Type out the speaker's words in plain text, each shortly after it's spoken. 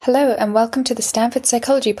Hello and welcome to the Stanford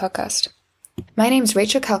Psychology Podcast. My name is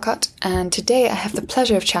Rachel Calcott and today I have the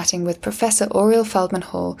pleasure of chatting with Professor Oriel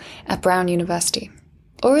FeldmanHall at Brown University.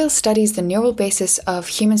 Oriel studies the neural basis of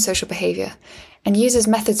human social behavior and uses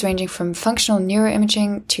methods ranging from functional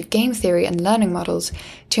neuroimaging to game theory and learning models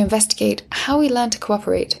to investigate how we learn to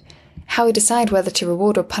cooperate, how we decide whether to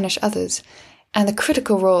reward or punish others, and the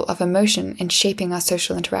critical role of emotion in shaping our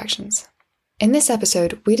social interactions. In this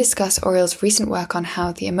episode, we discuss Oriel's recent work on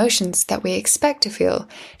how the emotions that we expect to feel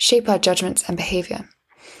shape our judgments and behavior,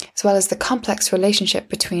 as well as the complex relationship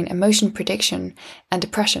between emotion prediction and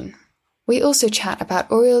depression. We also chat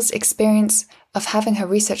about Oriel's experience of having her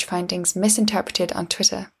research findings misinterpreted on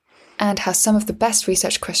Twitter, and how some of the best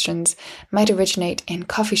research questions might originate in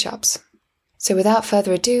coffee shops. So without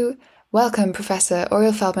further ado, welcome Professor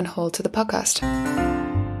Oriel FeldmanHall to the podcast.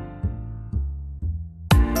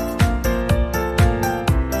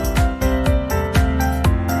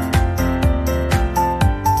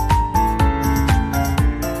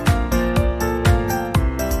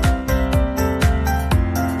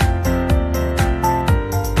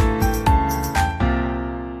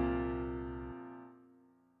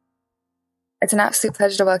 It's an absolute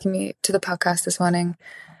pleasure to welcome you to the podcast this morning.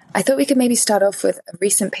 I thought we could maybe start off with a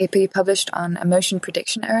recent paper you published on emotion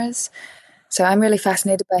prediction errors. So I'm really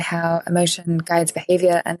fascinated by how emotion guides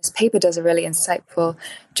behavior, and this paper does a really insightful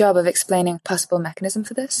job of explaining a possible mechanism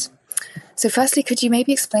for this. So firstly, could you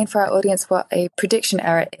maybe explain for our audience what a prediction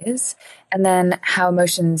error is, and then how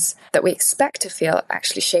emotions that we expect to feel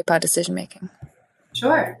actually shape our decision-making?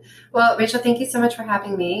 Sure. Well, Rachel, thank you so much for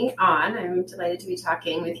having me on. I'm delighted to be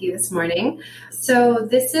talking with you this morning. So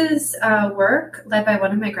this is work led by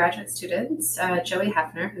one of my graduate students, Joey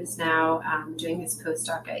Hefner, who's now doing his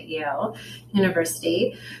postdoc at Yale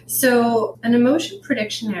University. So an emotion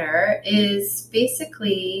prediction error is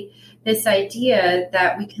basically this idea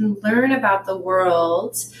that we can learn about the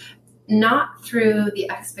world not through the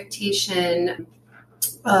expectation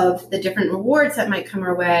of the different rewards that might come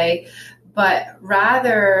our way, but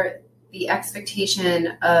rather the expectation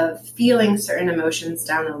of feeling certain emotions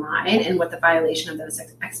down the line and what the violation of those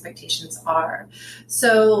expectations are.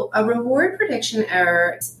 So a reward prediction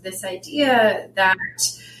error is this idea that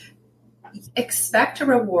you expect a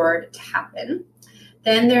reward to happen.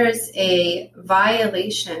 Then there's a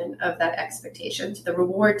violation of that expectation. So the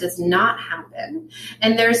reward does not happen.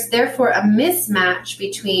 And there's therefore a mismatch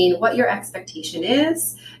between what your expectation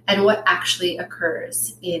is and what actually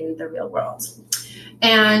occurs in the real world.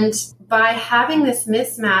 And by having this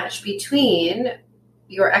mismatch between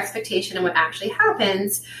your expectation and what actually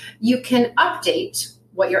happens, you can update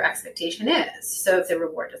what your expectation is. So if the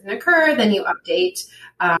reward doesn't occur, then you update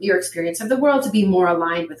your experience of the world to be more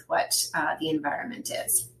aligned with what the environment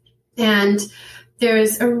is. And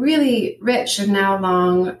there's a really rich and now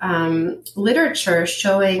long literature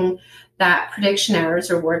showing that prediction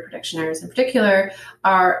errors, or reward prediction errors in particular,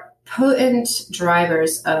 are potent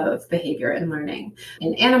drivers of behavior and learning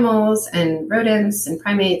in animals and rodents and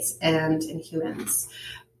primates and in humans.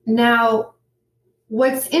 Now,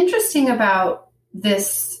 what's interesting about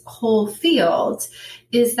this whole field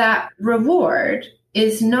is that reward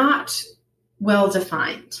is not well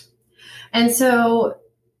defined. And so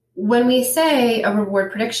when we say a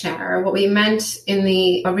reward prediction error, what we meant in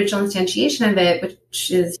the original instantiation of it,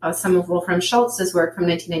 which is some of Wolfram Schultz's work from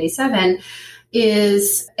 1997,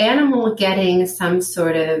 is animal getting some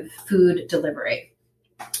sort of food delivery.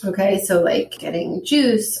 Okay, so like getting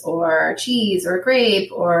juice or cheese or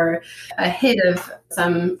grape or a hit of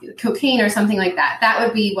some cocaine or something like that. That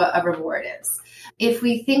would be what a reward is. If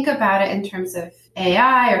we think about it in terms of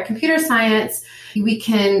AI or computer science, we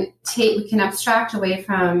can abstract away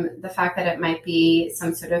from the fact that it might be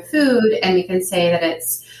some sort of food, and we can say that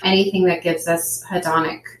it's anything that gives us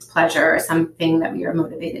hedonic pleasure or something that we are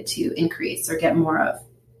motivated to increase or get more of.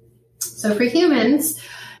 So for humans,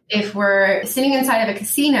 if we're sitting inside of a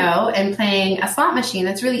casino and playing a slot machine,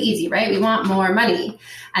 that's really easy, right? We want more money,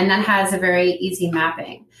 and that has a very easy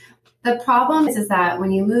mapping. The problem is that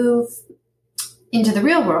when you move into the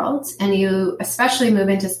real world, and you especially move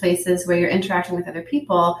into spaces where you're interacting with other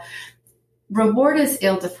people, reward is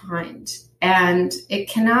ill-defined, and it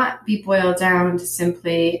cannot be boiled down to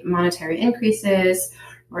simply monetary increases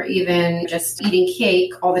or even just eating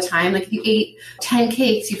cake all the time. Like if you ate 10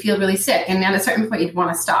 cakes, you feel really sick. And at a certain point, you'd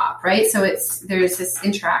want to stop, right? So there's this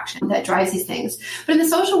interaction that drives these things. But in the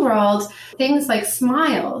social world, things like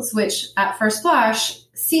smiles, which at first blush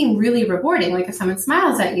seem really rewarding. Like if someone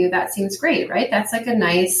smiles at you, that seems great, right? That's like a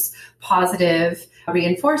nice, positive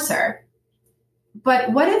reinforcer.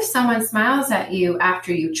 But what if someone smiles at you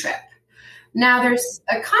after you trip? Now there's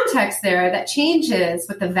a context there that changes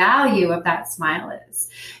what the value of that smile is.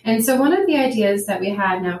 And so one of the ideas that we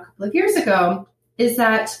had now a couple of years ago is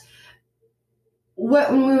that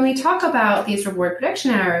when we talk about these reward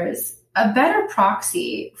prediction errors, a better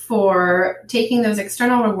proxy for taking those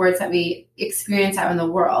external rewards that we experience out in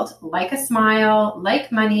the world, like a smile,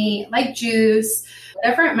 like money, like juice,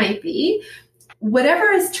 whatever it might be,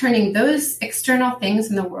 whatever is turning those external things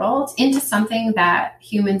in the world into something that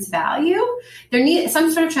humans value,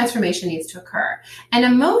 some sort of transformation needs to occur. And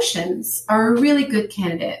emotions are a really good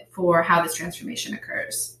candidate for how this transformation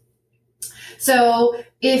occurs. So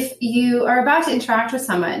if you are about to interact with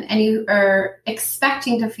someone and you are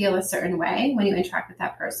expecting to feel a certain way when you interact with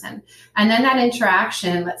that person, and then that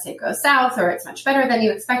interaction, let's say, goes south, or it's much better than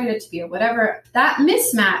you expected it to be, or whatever, that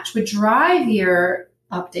mismatch would drive you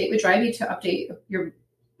to update your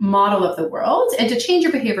model of the world and to change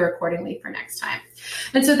your behavior accordingly for next time.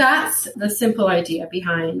 And so that's the simple idea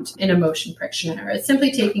behind an emotion prediction error. It's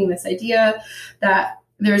simply taking this idea that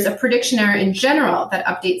there's a prediction error in general that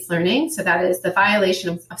updates learning. So that is the violation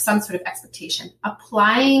of some sort of expectation,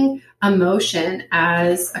 applying emotion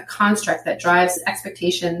as a construct that drives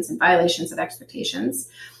expectations and violations of expectations.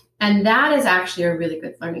 And that is actually a really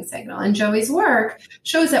good learning signal. And Joey's work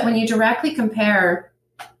shows that when you directly compare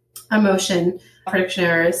emotion prediction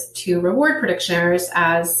errors to reward prediction errors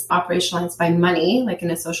as operationalized by money, like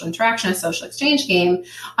in a social interaction, a social exchange game,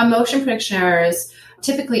 emotion prediction errors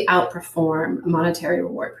typically outperform monetary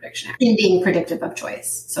reward prediction in being predictive of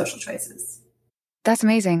choice, social choices. That's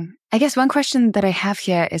amazing. I guess one question that I have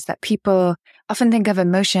here is that people often think of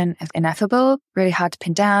emotion as ineffable, really hard to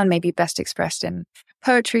pin down, maybe best expressed in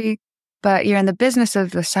poetry, but you're in the business of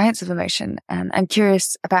the science of emotion. And I'm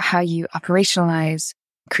curious about how you operationalize,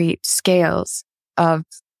 create scales of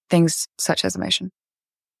things such as emotion.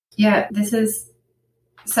 Yeah, this is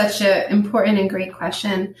such an important and great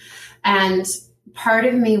question. And part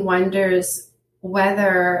of me wonders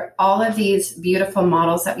whether all of these beautiful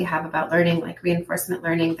models that we have about learning, like reinforcement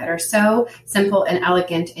learning, that are so simple and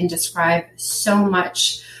elegant and describe so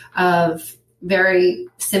much of very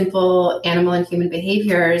simple animal and human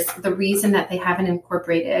behaviors, the reason that they haven't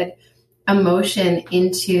incorporated emotion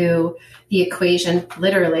into the equation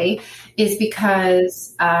literally is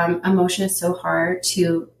because emotion is so hard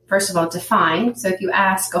to, first of all, define. So if you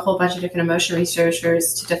ask a whole bunch of different emotion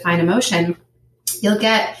researchers to define emotion, you'll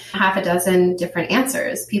get half a dozen different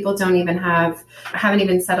answers. People haven't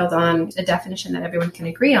even settled on a definition that everyone can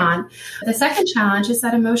agree on. The second challenge is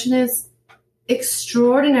that emotion is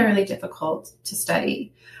extraordinarily difficult to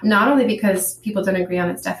study, not only because people don't agree on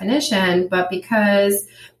its definition, but because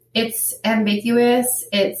it's ambiguous,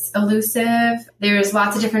 it's elusive. There's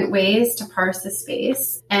lots of different ways to parse the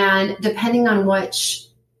space. And depending on which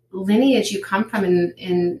lineage you come from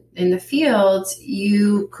in the field,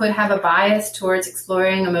 you could have a bias towards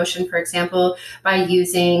exploring emotion, for example, by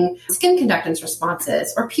using skin conductance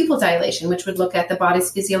responses or pupil dilation, which would look at the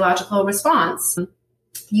body's physiological response.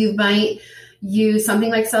 You might use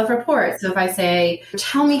something like self-report. So if I say,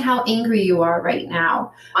 tell me how angry you are right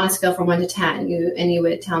now on a scale from 1 to 10, you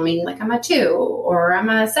would tell me like I'm a 2 or I'm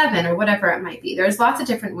a 7 or whatever it might be. There's lots of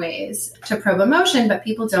different ways to probe emotion, but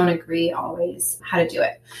people don't agree always how to do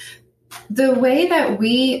it. The way that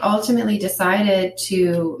we ultimately decided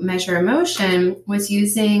to measure emotion was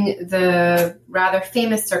using the rather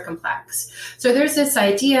famous circumplex. So there's this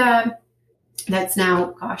idea that's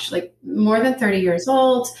now, like more than 30 years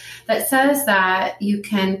old, that says that you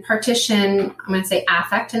can partition, I'm going to say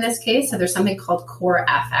affect in this case. So there's something called core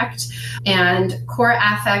affect. And core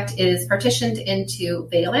affect is partitioned into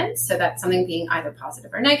valence. So that's something being either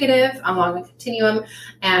positive or negative along a continuum,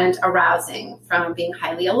 and arousing, from being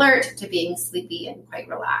highly alert to being sleepy and quite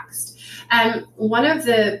relaxed. And one of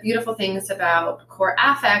the beautiful things about core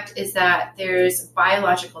affect is that there's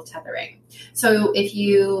biological tethering. So if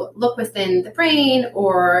you look within the brain,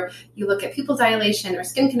 or you look at pupil dilation or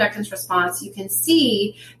skin conductance response, you can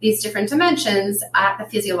see these different dimensions at the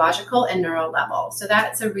physiological and neural level. So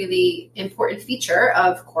that's a really important feature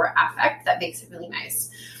of core affect that makes it really nice.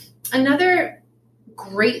 Another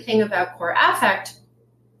great thing about core affect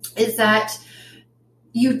is that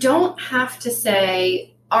you don't have to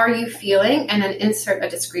say, are you feeling, and then insert a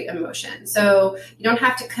discrete emotion. So you don't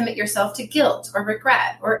have to commit yourself to guilt or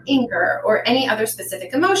regret or anger or any other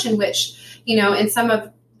specific emotion, which, in some of,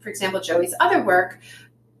 for example, Joey's other work,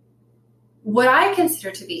 what I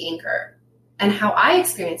consider to be anger and how I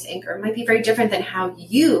experience anger might be very different than how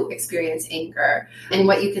you experience anger and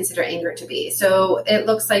what you consider anger to be. So it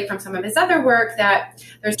looks like from some of his other work that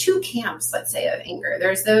there's two camps, let's say, of anger.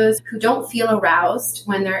 There's those who don't feel aroused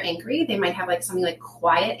when they're angry. They might have like something like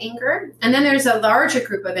quiet anger. And then there's a larger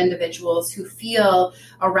group of individuals who feel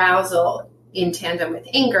arousal in tandem with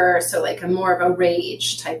anger. So like a more of a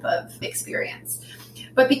rage type of experience.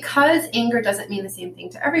 But because anger doesn't mean the same thing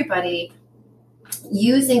to everybody,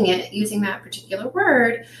 using that particular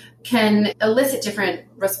word can elicit different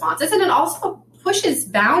responses. And it also pushes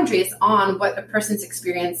boundaries on what a person's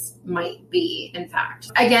experience might be, in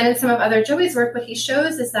fact. Again, in some of other Joey's work, what he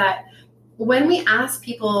shows is that when we ask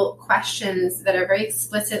people questions that are very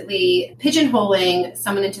explicitly pigeonholing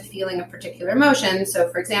someone into feeling a particular emotion. So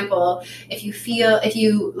for example, if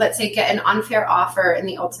you, let's say, get an unfair offer in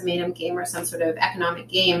the ultimatum game or some sort of economic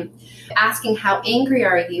game, asking how angry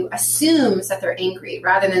are you assumes that they're angry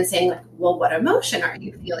rather than saying like, well, what emotion are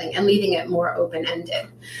you feeling, and leaving it more open-ended.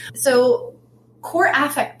 So core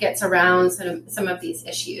affect gets around some of these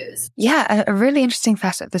issues. Yeah, a really interesting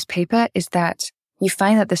facet of this paper is that you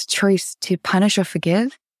find that this choice to punish or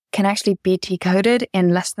forgive can actually be decoded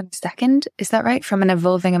in less than a second. Is that right? From an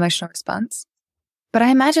evolving emotional response. But I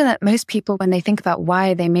imagine that most people, when they think about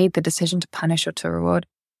why they made the decision to punish or to reward,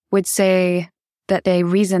 would say that they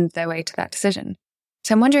reasoned their way to that decision.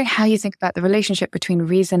 So I'm wondering how you think about the relationship between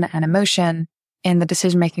reason and emotion in the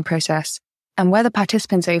decision-making process, and whether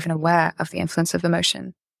participants are even aware of the influence of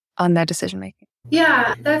emotion on their decision-making.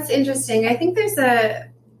 Yeah, that's interesting. I think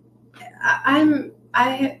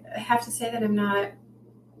I have to say that I'm not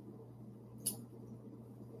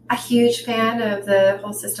a huge fan of the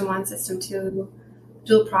whole system 1, system 2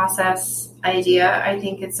 dual process idea. I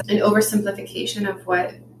think it's an oversimplification of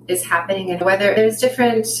what is happening, and whether there's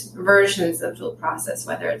different versions of dual process,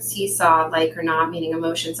 whether it's seesaw, like or not, meaning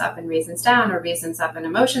emotions up and reasons down, or reasons up and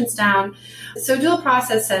emotions down. So dual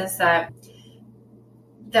process says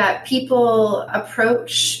that people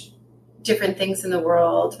approach different things in the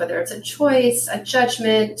world, whether it's a choice, a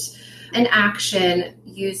judgment, an action,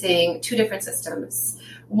 using two different systems.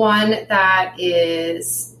 One that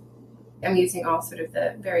is, I'm using all sort of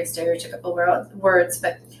the very stereotypical words,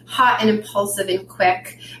 but hot and impulsive and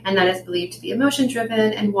quick, and that is believed to be emotion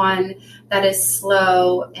driven, and one that is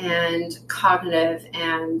slow and cognitive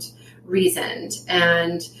and reasoned.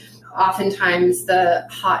 And oftentimes the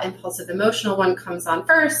hot, impulsive, emotional one comes on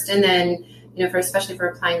first, and then especially for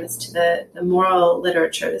applying this to the moral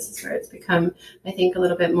literature, this is where it's become, I think, a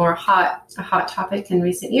little bit more a hot topic in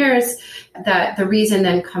recent years, that the reason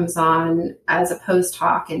then comes on as a post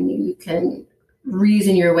hoc, and you can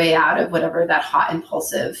reason your way out of whatever that hot,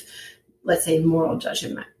 impulsive, let's say, moral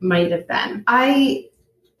judgment might have been. I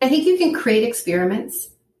think you can create experiments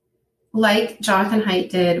like Jonathan Haidt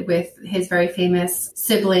did with his very famous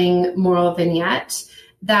sibling moral vignette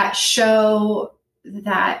that show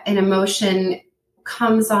that an emotion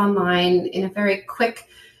comes online in a very quick,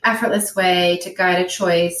 effortless way to guide a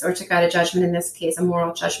choice or to guide a judgment, in this case, a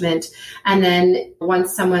moral judgment. And then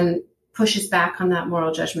once someone pushes back on that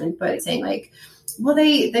moral judgment, but saying like, well,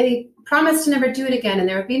 they promised to never do it again, and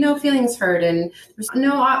there would be no feelings hurt, and there's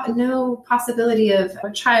no possibility of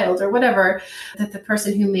a child or whatever, that the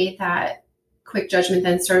person who made that quick judgment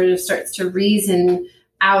then sort of starts to reason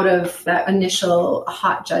out of that initial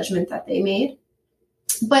hot judgment that they made.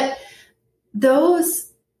 But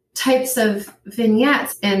those types of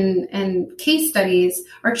vignettes and case studies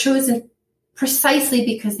are chosen precisely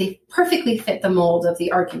because they perfectly fit the mold of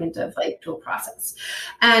the argument of like dual process.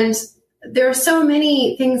 And there are so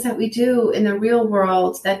many things that we do in the real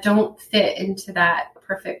world that don't fit into that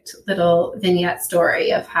perfect little vignette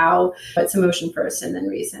story of how it's emotion first and then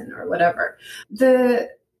reason or whatever. The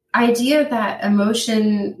idea that the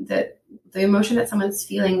emotion that someone's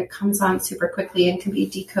feeling that comes on super quickly and can be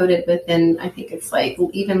decoded within, I think it's like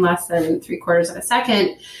even less than 3/4 of a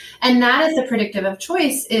second, and that is the predictive of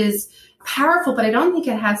choice, is powerful, but I don't think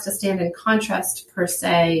it has to stand in contrast per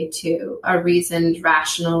se to a reasoned,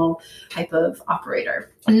 rational type of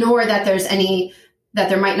operator, nor that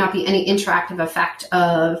there might not be any interactive effect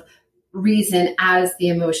of reason as the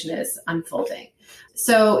emotion is unfolding.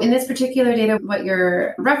 So in this particular data, what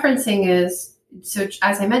you're referencing is, so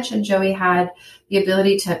as I mentioned, Joey had the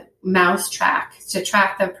ability to track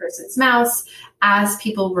the person's mouse as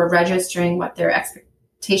people were registering what their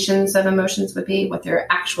expectations of emotions would be, what their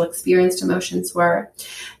actual experienced emotions were.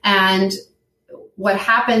 And what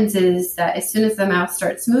happens is that as soon as the mouse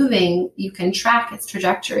starts moving, you can track its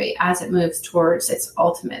trajectory as it moves towards its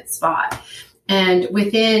ultimate spot. And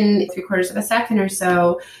within 3/4 of a second or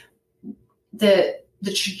so, the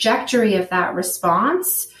trajectory of that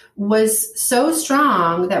response was so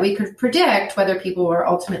strong that we could predict whether people were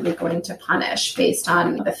ultimately going to punish based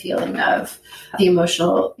on the feeling of the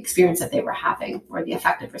emotional experience that they were having or the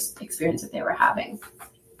affective experience that they were having.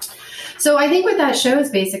 So I think what that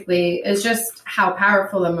shows basically is just how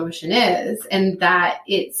powerful emotion is, and that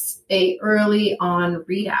it's a early on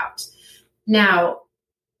readout. Now,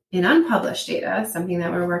 in unpublished data, something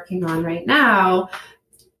that we're working on right now,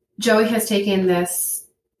 Joey has taken this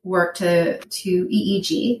work to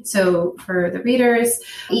EEG. So for the readers,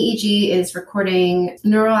 EEG is recording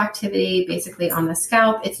neural activity basically on the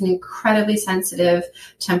scalp. It's an incredibly sensitive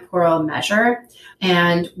temporal measure.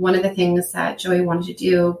 And one of the things that Joey wanted to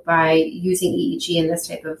do by using EEG in this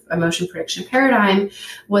type of emotion prediction paradigm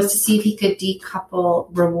was to see if he could decouple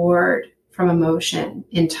reward from emotion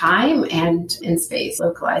in time and in space,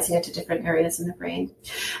 localizing it to different areas in the brain.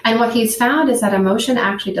 And what he's found is that emotion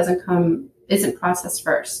actually isn't processed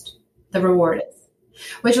first. The reward is,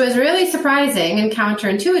 which was really surprising and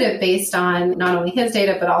counterintuitive based on not only his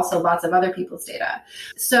data, but also lots of other people's data.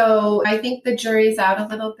 So I think the jury's out a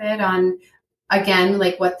little bit on, again,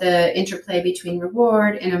 like what the interplay between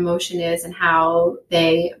reward and emotion is and how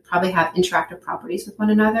they probably have interactive properties with one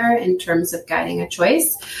another in terms of guiding a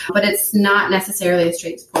choice. But it's not necessarily a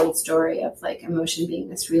straightforward story of like emotion being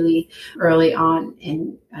this really early on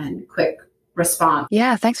and quick response.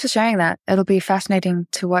 Yeah, thanks for sharing that. It'll be fascinating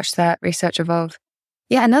to watch that research evolve.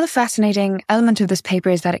 Yeah, another fascinating element of this paper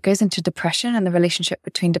is that it goes into depression and the relationship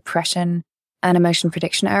between depression and emotion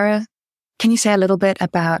prediction error. Can you say a little bit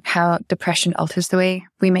about how depression alters the way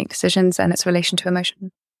we make decisions and its relation to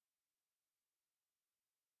emotion?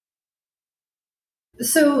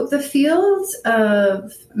 So the fields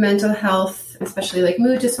of mental health, especially like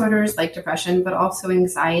mood disorders like depression, but also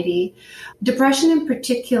anxiety, depression in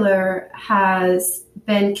particular has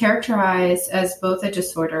been characterized as both a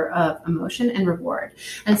disorder of emotion and reward.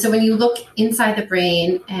 And so when you look inside the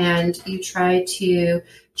brain and you try to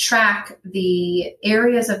track the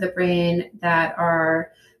areas of the brain that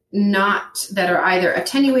are either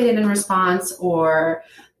attenuated in response or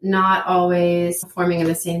not always performing in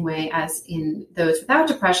the same way as in those without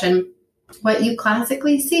depression, what you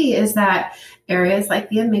classically see is that areas like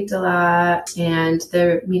the amygdala and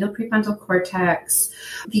the medial prefrontal cortex,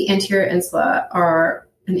 the anterior insula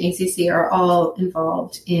and ACC are all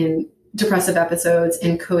involved in depressive episodes,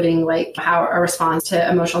 encoding like how a response to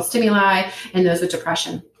emotional stimuli and those with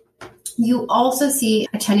depression. You also see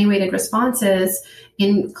attenuated responses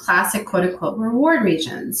in classic quote unquote reward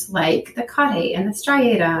regions like the caudate and the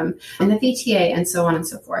striatum and the VTA and so on and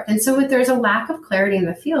so forth. And so there's a lack of clarity in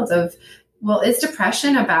the field of, well, is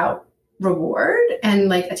depression about reward and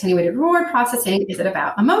like attenuated reward processing? Is it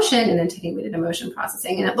about emotion and attenuated emotion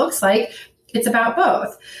processing? And it looks like it's about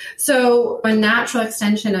both. So a natural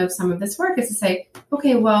extension of some of this work is to say,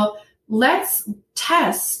 okay, well, let's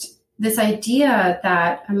test this idea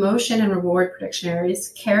that emotion and reward prediction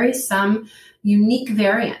areas carry some unique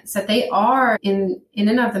variants, that they are in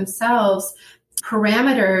and of themselves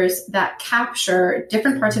parameters that capture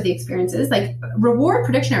different parts of the experiences. Like reward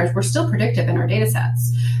prediction errors, we're still predictive in our data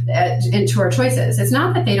sets into our choices. It's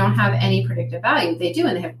not that they don't have any predictive value. They do,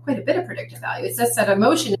 and they have quite a bit of predictive value. It's just that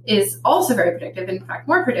emotion is also very predictive, in fact,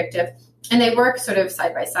 more predictive, and they work sort of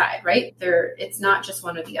side by side, right? It's not just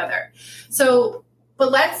one or the other.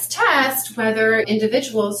 But let's test whether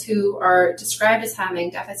individuals who are described as having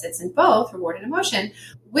deficits in both reward and emotion,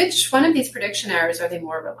 which one of these prediction errors are they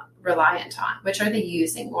more reliant on? Which are they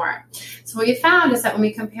using more? So what we found is that when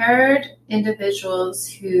we compared individuals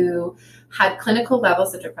who had clinical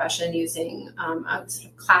levels of depression using a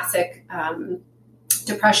sort of classic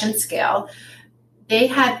depression scale, they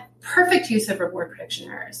had perfect use of reward prediction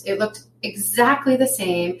errors. It looked exactly the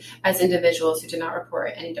same as individuals who did not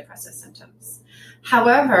report any depressive symptoms.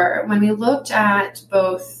 However, when we looked at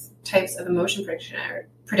both types of emotion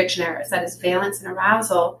prediction errors, that is valence and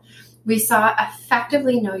arousal, we saw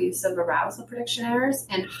effectively no use of arousal prediction errors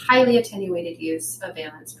and highly attenuated use of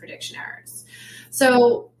valence prediction errors.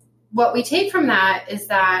 So what we take from that is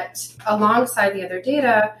that alongside the other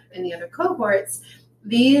data in the other cohorts,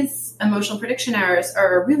 these emotional prediction errors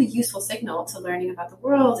are a really useful signal to learning about the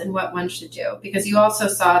world and what one should do, because you also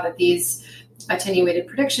saw that these attenuated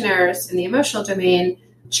prediction errors in the emotional domain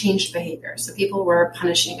changed behavior. So people were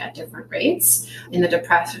punishing at different rates in the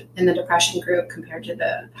depression group compared to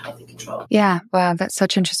the healthy control. Yeah, wow, that's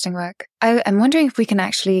such interesting work. I'm wondering if we can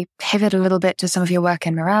actually pivot a little bit to some of your work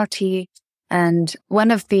in morality. And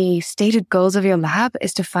one of the stated goals of your lab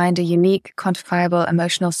is to find a unique, quantifiable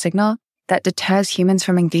emotional signal that deters humans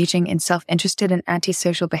from engaging in self-interested and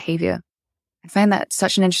antisocial behavior. I find that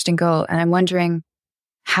such an interesting goal, and I'm wondering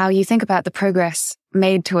how you think about the progress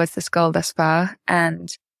made towards this goal thus far,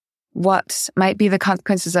 and what might be the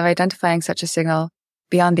consequences of identifying such a signal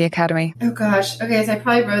beyond the academy? Oh gosh. Okay, so I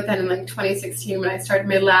probably wrote that in like 2016 when I started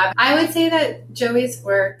my lab. I would say that Joey's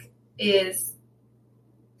work is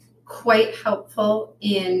quite helpful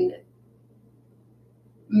in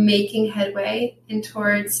making headway in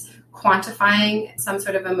towards quantifying some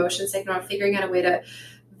sort of emotion signal or figuring out a way to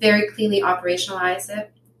very cleanly operationalize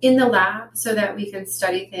it in the lab so that we can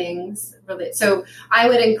study things. So I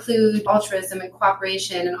would include altruism and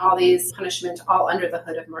cooperation and all these punishments all under the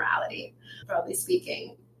hood of morality, broadly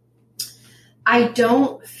speaking. I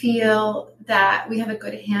don't feel that we have a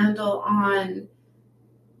good handle on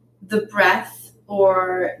the breadth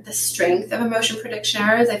or the strength of emotion prediction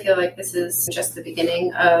errors. I feel like this is just the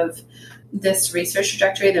beginning of this research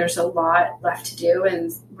trajectory. There's a lot left to do,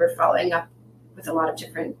 and we're following up with a lot of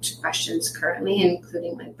different questions currently,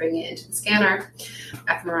 including like bringing it into the scanner,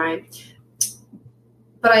 fMRI.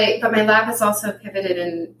 But my lab has also pivoted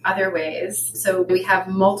in other ways. So we have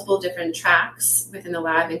multiple different tracks within the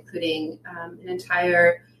lab, including an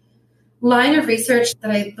entire line of research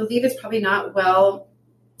that I believe is probably not well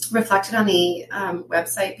reflected on the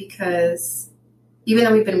website, because even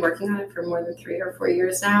though we've been working on it for more than 3 or 4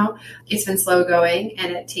 years now, it's been slow going,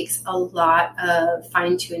 and it takes a lot of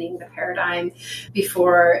fine tuning the paradigm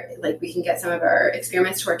before like we can get some of our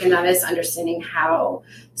experiments to work. And that is understanding how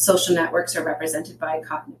social networks are represented by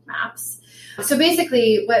cognitive maps. So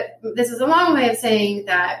basically this is a long way of saying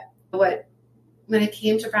that when it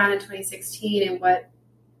came to Brown in 2016 and what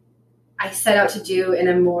I set out to do in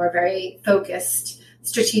a more very focused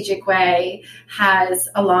strategic way has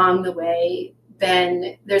along the way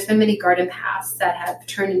there's been many garden paths that have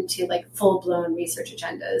turned into like full-blown research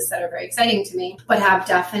agendas that are very exciting to me, but have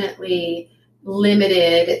definitely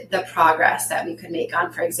limited the progress that we could make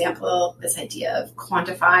on, for example, this idea of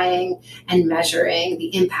quantifying and measuring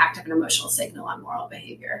the impact of an emotional signal on moral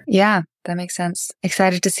behavior. Yeah, that makes sense.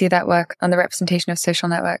 Excited to see that work on the representation of social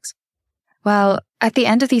networks. Well, at the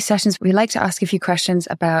end of these sessions, we like to ask a few questions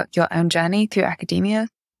about your own journey through academia.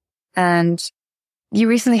 And you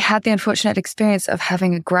recently had the unfortunate experience of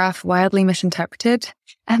having a graph wildly misinterpreted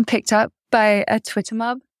and picked up by a Twitter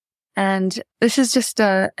mob. And this is just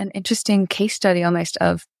an interesting case study almost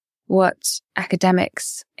of what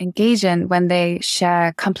academics engage in when they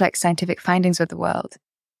share complex scientific findings with the world.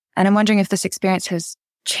 And I'm wondering if this experience has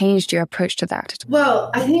changed your approach to that. Well,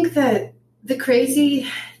 I think that the crazy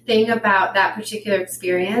thing about that particular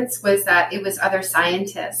experience was that it was other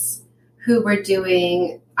scientists who were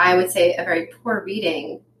doing, I would say, a very poor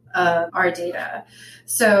reading of our data.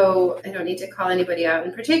 So I don't need to call anybody out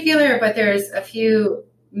in particular, but there's a few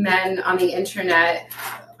men on the internet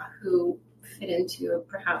who fit into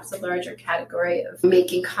perhaps a larger category of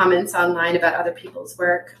making comments online about other people's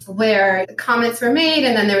work, where the comments were made,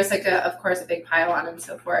 and then there was like of course, a big pile on and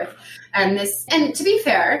so forth. And to be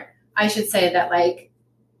fair, I should say that like,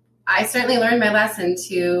 I certainly learned my lesson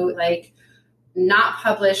to like not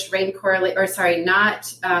publish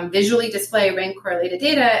not visually display rank correlated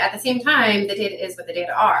data. At the same time, the data is what the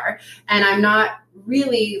data are. And I'm not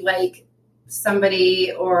really like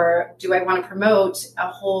somebody, or do I want to promote a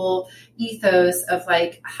whole ethos of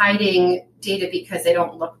like hiding data because they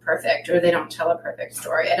don't look perfect or they don't tell a perfect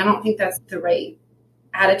story. And I don't think that's the right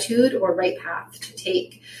attitude or right path to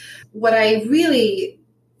take. What I really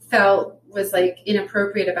felt was like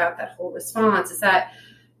inappropriate about that whole response is that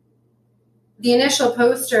the initial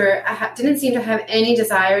poster didn't seem to have any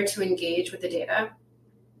desire to engage with the data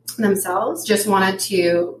themselves, just wanted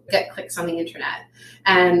to get clicks on the internet,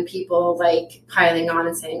 and people like piling on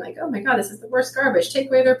and saying like, oh my God, this is the worst garbage, take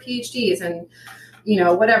away their PhDs, and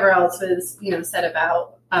whatever else was said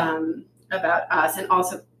about us. And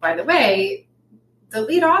also, by the way, the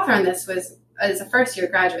lead author on this is a first-year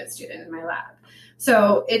graduate student in my lab.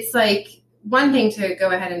 So it's like one thing to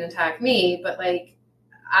go ahead and attack me, but like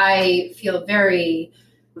I feel very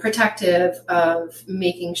protective of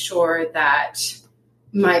making sure that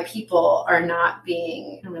my people are not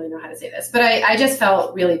being, I don't really know how to say this, but I just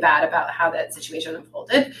felt really bad about how that situation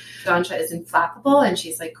unfolded. Dansha is inflappable and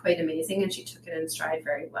she's like quite amazing and she took it in stride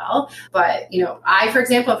very well. But, I, for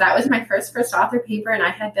example, if that was my first author paper and I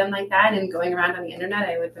had been like that and going around on the internet,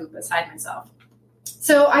 I would have been beside myself.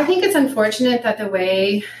 So I think it's unfortunate that the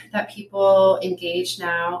way that people engage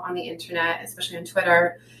now on the internet, especially on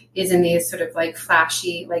Twitter, is in these sort of like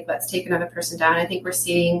flashy, like let's take another person down. I think we're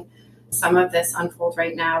seeing some of this unfold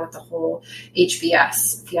right now with the whole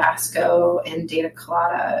HBS fiasco and Data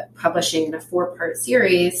Colada publishing in a 4-part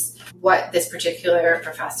series what this particular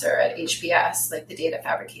professor at HBS, like the data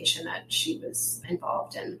fabrication that she was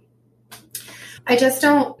involved in.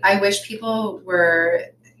 I wish people were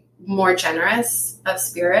more generous of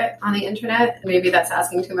spirit on the internet. Maybe that's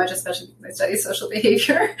asking too much, especially if I study social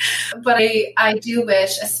behavior. But I do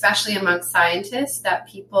wish, especially amongst scientists, that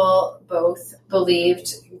people both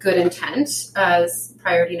believed good intent as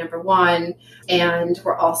priority number one, and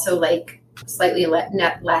were also like slightly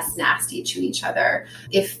less nasty to each other.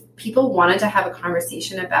 If people wanted to have a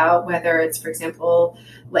conversation about whether it's, for example,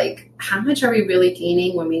 like how much are we really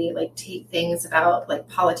gaining when we like take things about like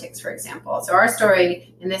politics, for example. So our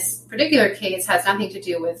story in this particular case has nothing to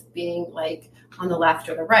do with being like on the left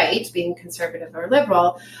or the right, being conservative or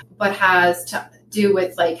liberal, but has to do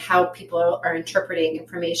with like how people are interpreting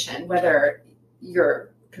information, whether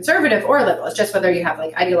you're conservative or liberal. It's just whether you have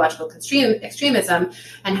like ideological extremism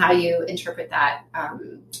and how you interpret that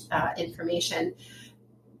information.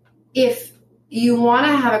 If you want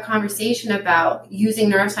to have a conversation about using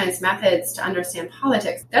neuroscience methods to understand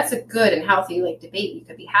politics, that's a good and healthy like debate you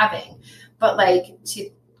could be having. But like to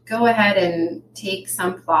go ahead and take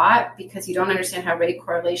some plot because you don't understand how rate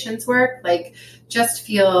correlations work, like just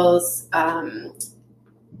feels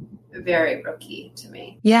very rookie to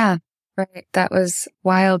me. Yeah, right. That was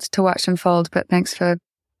wild to watch unfold, but thanks for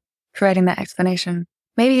providing that explanation.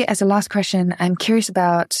 Maybe as a last question, I'm curious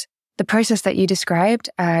about the process that you described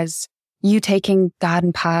as you taking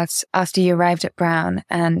garden paths after you arrived at Brown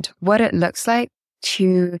and what it looks like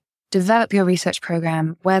to develop your research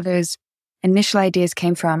program, where those initial ideas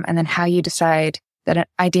came from, and then how you decide that an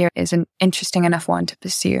idea is an interesting enough one to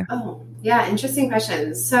pursue. Oh, yeah. Interesting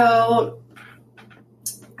questions. So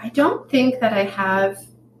I don't think that I have,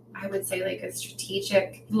 I would say like a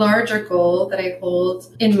strategic larger goal that I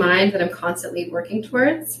hold in mind that I'm constantly working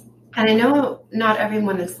towards. And I know not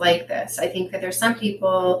everyone is like this. I think that there's some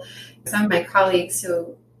people, some of my colleagues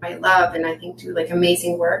who I love and I think do like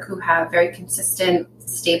amazing work, who have very consistent,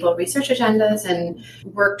 stable research agendas and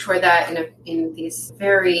work toward that in these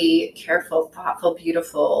very careful, thoughtful,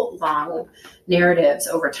 beautiful, long narratives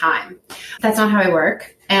over time. That's not how I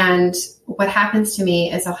work. And what happens to me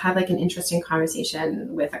is I'll have like an interesting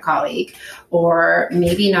conversation with a colleague, or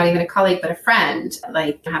maybe not even a colleague, but a friend,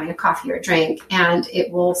 like having a coffee or a drink, and it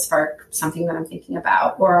will spark something that I'm thinking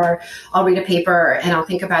about. Or I'll read a paper and I'll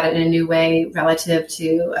think about it in a new way relative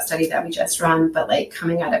to a study that we just run, but like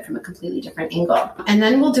coming at it from a completely different angle. And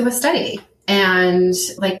then we'll do a study. And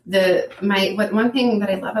like one thing that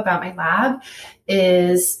I love about my lab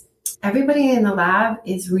is everybody in the lab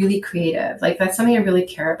is really creative. Like that's something I really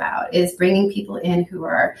care about, is bringing people in who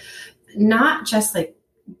are not just like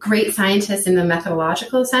great scientists in the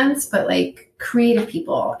methodological sense, but like creative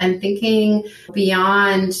people and thinking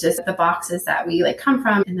beyond just the boxes that we like come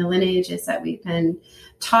from and the lineages that we've been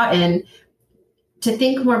taught in, to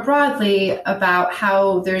think more broadly about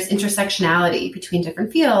how there's intersectionality between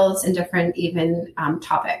different fields and different even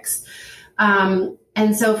topics. And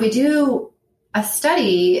so if we do a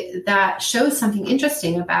study that shows something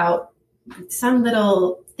interesting about some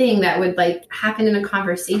little thing that would like happen in a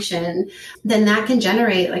conversation, then that can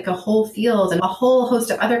generate like a whole field and a whole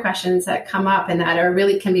host of other questions that come up and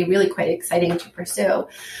that can be really quite exciting to pursue.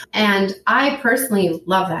 And I personally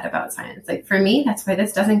love that about science. Like for me, that's why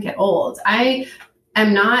this doesn't get old. I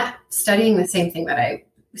am not studying the same thing that I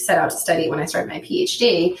set out to study when I started my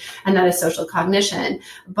PhD, and that is social cognition.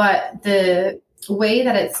 But the way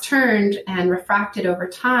that it's turned and refracted over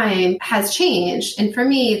time has changed. And for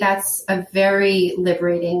me, that's a very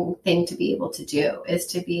liberating thing to be able to do, is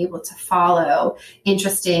to be able to follow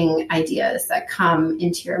interesting ideas that come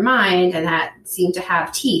into your mind and that seem to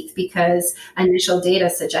have teeth because initial data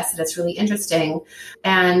suggests that it's really interesting.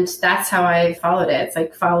 And that's how I followed it. It's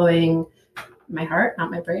like following my heart, not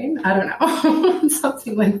my brain. I don't know.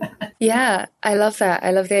 Something like that. Yeah, I love that.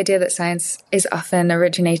 I love the idea that science is often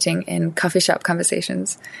originating in coffee shop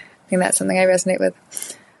conversations. I think that's something I resonate with.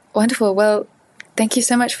 Wonderful. Well, thank you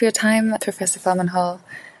so much for your time, Professor FeldmanHall.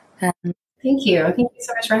 Thank you. Thank you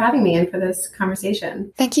so much for having me and for this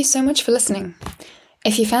conversation. Thank you so much for listening.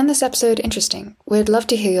 If you found this episode interesting, we'd love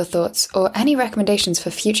to hear your thoughts or any recommendations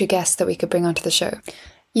for future guests that we could bring onto the show.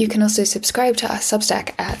 You can also subscribe to our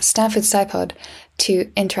Substack at Stanford SciPod to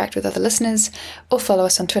interact with other listeners or follow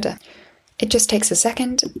us on Twitter. It just takes a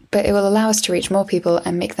second, but it will allow us to reach more people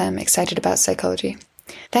and make them excited about psychology.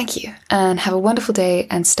 Thank you, and have a wonderful day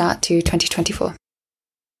and start to 2024.